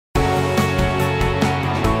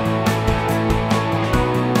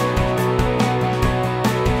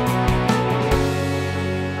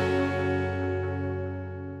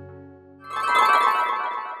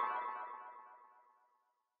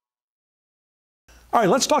All right,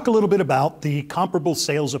 let's talk a little bit about the comparable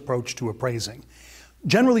sales approach to appraising.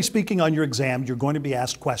 Generally speaking, on your exam, you're going to be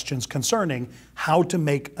asked questions concerning how to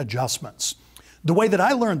make adjustments. The way that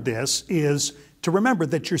I learned this is to remember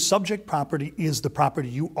that your subject property is the property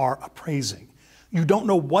you are appraising. You don't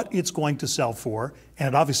know what it's going to sell for, and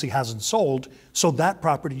it obviously hasn't sold, so that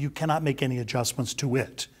property, you cannot make any adjustments to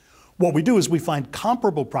it. What we do is we find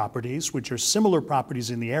comparable properties, which are similar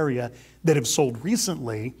properties in the area that have sold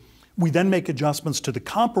recently. We then make adjustments to the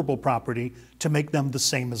comparable property to make them the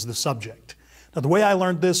same as the subject. Now, the way I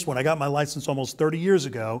learned this when I got my license almost 30 years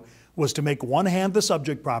ago was to make one hand the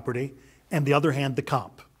subject property and the other hand the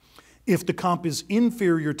comp. If the comp is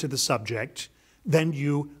inferior to the subject, then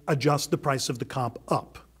you adjust the price of the comp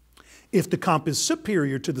up. If the comp is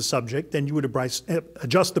superior to the subject, then you would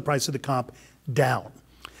adjust the price of the comp down.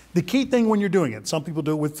 The key thing when you're doing it, some people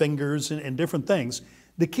do it with fingers and different things,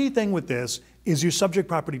 the key thing with this is your subject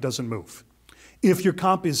property doesn't move. If your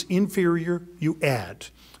comp is inferior, you add.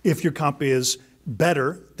 If your comp is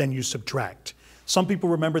better, then you subtract. Some people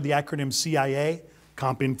remember the acronym CIA,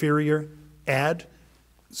 comp inferior, add,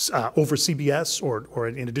 over CBS, or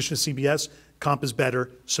in addition to CBS, comp is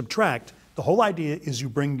better, subtract. The whole idea is you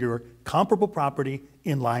bring your comparable property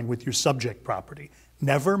in line with your subject property.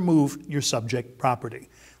 Never move your subject property.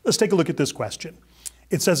 Let's take a look at this question.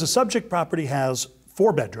 It says a subject property has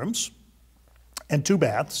 4 bedrooms and 2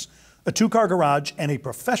 baths, a 2-car garage, and a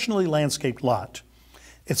professionally landscaped lot.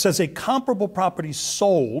 It says a comparable property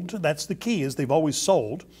sold, that's the key, is they've always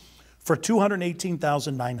sold, for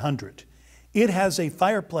 $218,900. It has a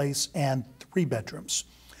fireplace and 3 bedrooms.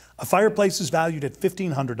 A fireplace is valued at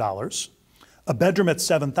 $1,500, a bedroom at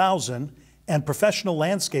 $7,000, and professional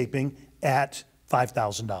landscaping at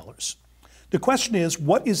 $5,000. The question is,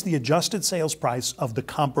 what is the adjusted sales price of the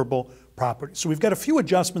comparable property? So we've got a few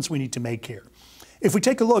adjustments we need to make here. If we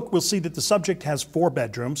take a look, we'll see that the subject has 4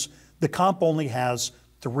 bedrooms, the comp only has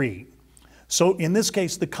 3. So in this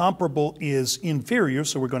case, the comparable is inferior,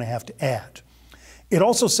 so we're going to have to add. It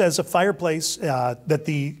also says a fireplace, that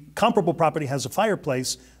the comparable property has a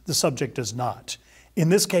fireplace, the subject does not. In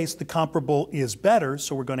this case, the comparable is better,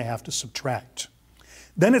 so we're going to have to subtract.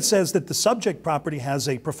 Then it says that the subject property has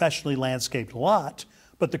a professionally landscaped lot,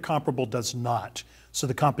 but the comparable does not. So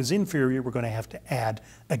the comp is inferior, we're going to have to add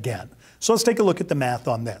again. So let's take a look at the math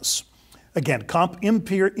on this. Again, comp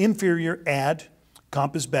inferior, add,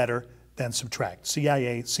 comp is better, then subtract,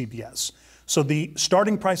 CIA, CBS. So the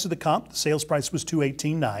starting price of the comp, the sales price was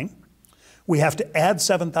 $218,900. We have to add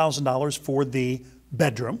 $7,000 for the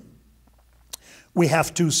bedroom. We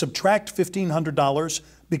have to subtract $1,500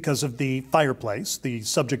 because of the fireplace. The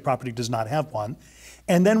subject property does not have one.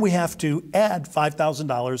 And then we have to add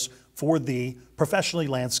 $5,000 for the professionally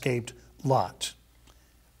landscaped lot.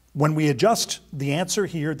 When we adjust the answer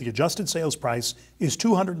here, the adjusted sales price is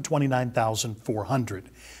 $229,400. Now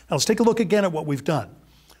let's take a look again at what we've done.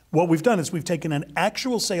 What we've done is we've taken an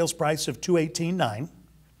actual sales price of $218,900.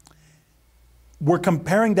 We're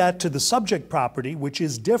comparing that to the subject property, which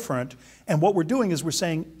is different. And what we're doing is we're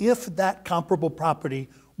saying if that comparable property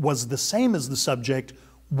was the same as the subject,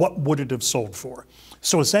 what would it have sold for?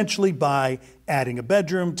 So essentially by adding a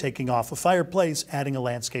bedroom, taking off a fireplace, adding a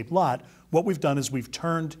landscape lot, what we've done is we've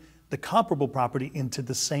turned the comparable property into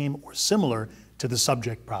the same or similar to the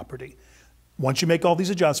subject property. Once you make all these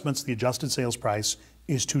adjustments, the adjusted sales price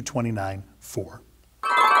is $229,400.